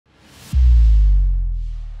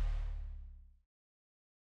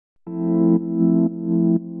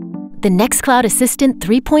The Nextcloud Assistant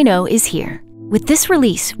 3.0 is here. With this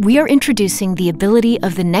release, we are introducing the ability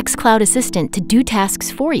of the Nextcloud Assistant to do tasks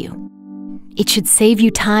for you. It should save you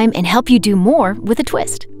time and help you do more with a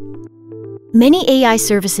twist. Many AI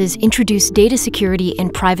services introduce data security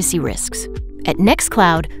and privacy risks. At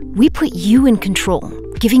Nextcloud, we put you in control,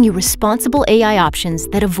 giving you responsible AI options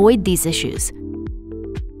that avoid these issues.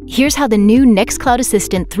 Here's how the new Nextcloud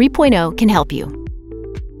Assistant 3.0 can help you.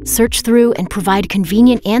 Search through and provide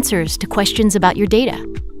convenient answers to questions about your data.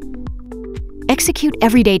 Execute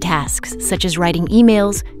everyday tasks, such as writing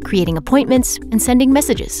emails, creating appointments, and sending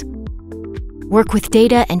messages. Work with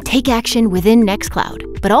data and take action within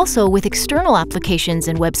Nextcloud, but also with external applications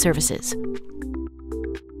and web services.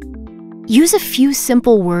 Use a few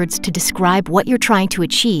simple words to describe what you're trying to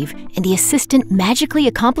achieve, and the assistant magically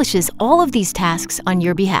accomplishes all of these tasks on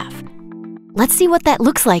your behalf. Let's see what that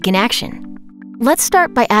looks like in action. Let's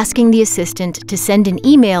start by asking the assistant to send an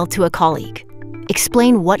email to a colleague.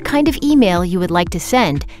 Explain what kind of email you would like to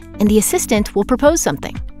send, and the assistant will propose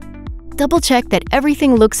something. Double-check that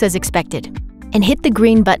everything looks as expected, and hit the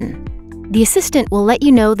green button. The assistant will let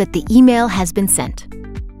you know that the email has been sent.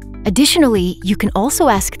 Additionally, you can also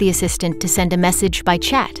ask the assistant to send a message by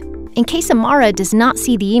chat, in case Amara does not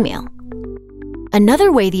see the email.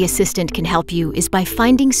 Another way the assistant can help you is by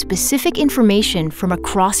finding specific information from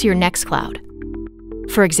across your Nextcloud.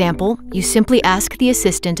 For example, you simply ask the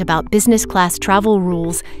assistant about business class travel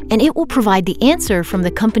rules, and it will provide the answer from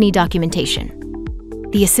the company documentation.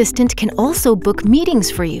 The assistant can also book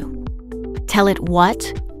meetings for you. Tell it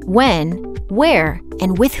what, when, where,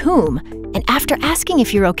 and with whom, and after asking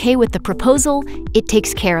if you're okay with the proposal, it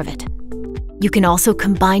takes care of it. You can also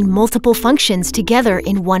combine multiple functions together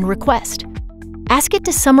in one request. Ask it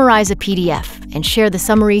to summarize a PDF and share the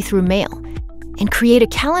summary through mail, and create a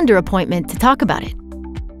calendar appointment to talk about it.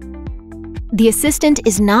 The assistant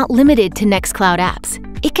is not limited to Nextcloud apps.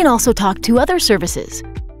 It can also talk to other services.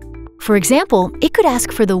 For example, it could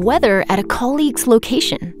ask for the weather at a colleague's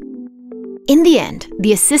location. In the end,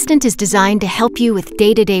 the assistant is designed to help you with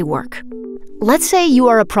day-to-day work. Let's say you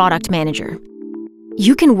are a product manager.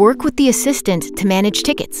 You can work with the assistant to manage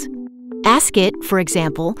tickets. Ask it, for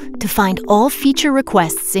example, to find all feature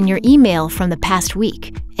requests in your email from the past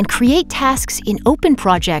week and create tasks in Open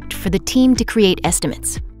Project for the team to create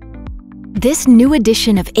estimates. This new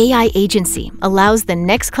edition of AI agency allows the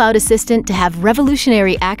Nextcloud Assistant to have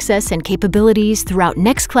revolutionary access and capabilities throughout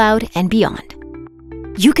Nextcloud and beyond.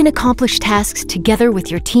 You can accomplish tasks together with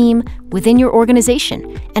your team, within your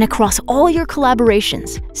organization, and across all your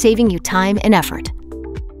collaborations, saving you time and effort.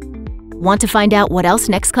 Want to find out what else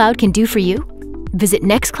Nextcloud can do for you? Visit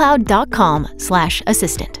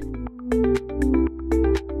nextcloud.com/assistant.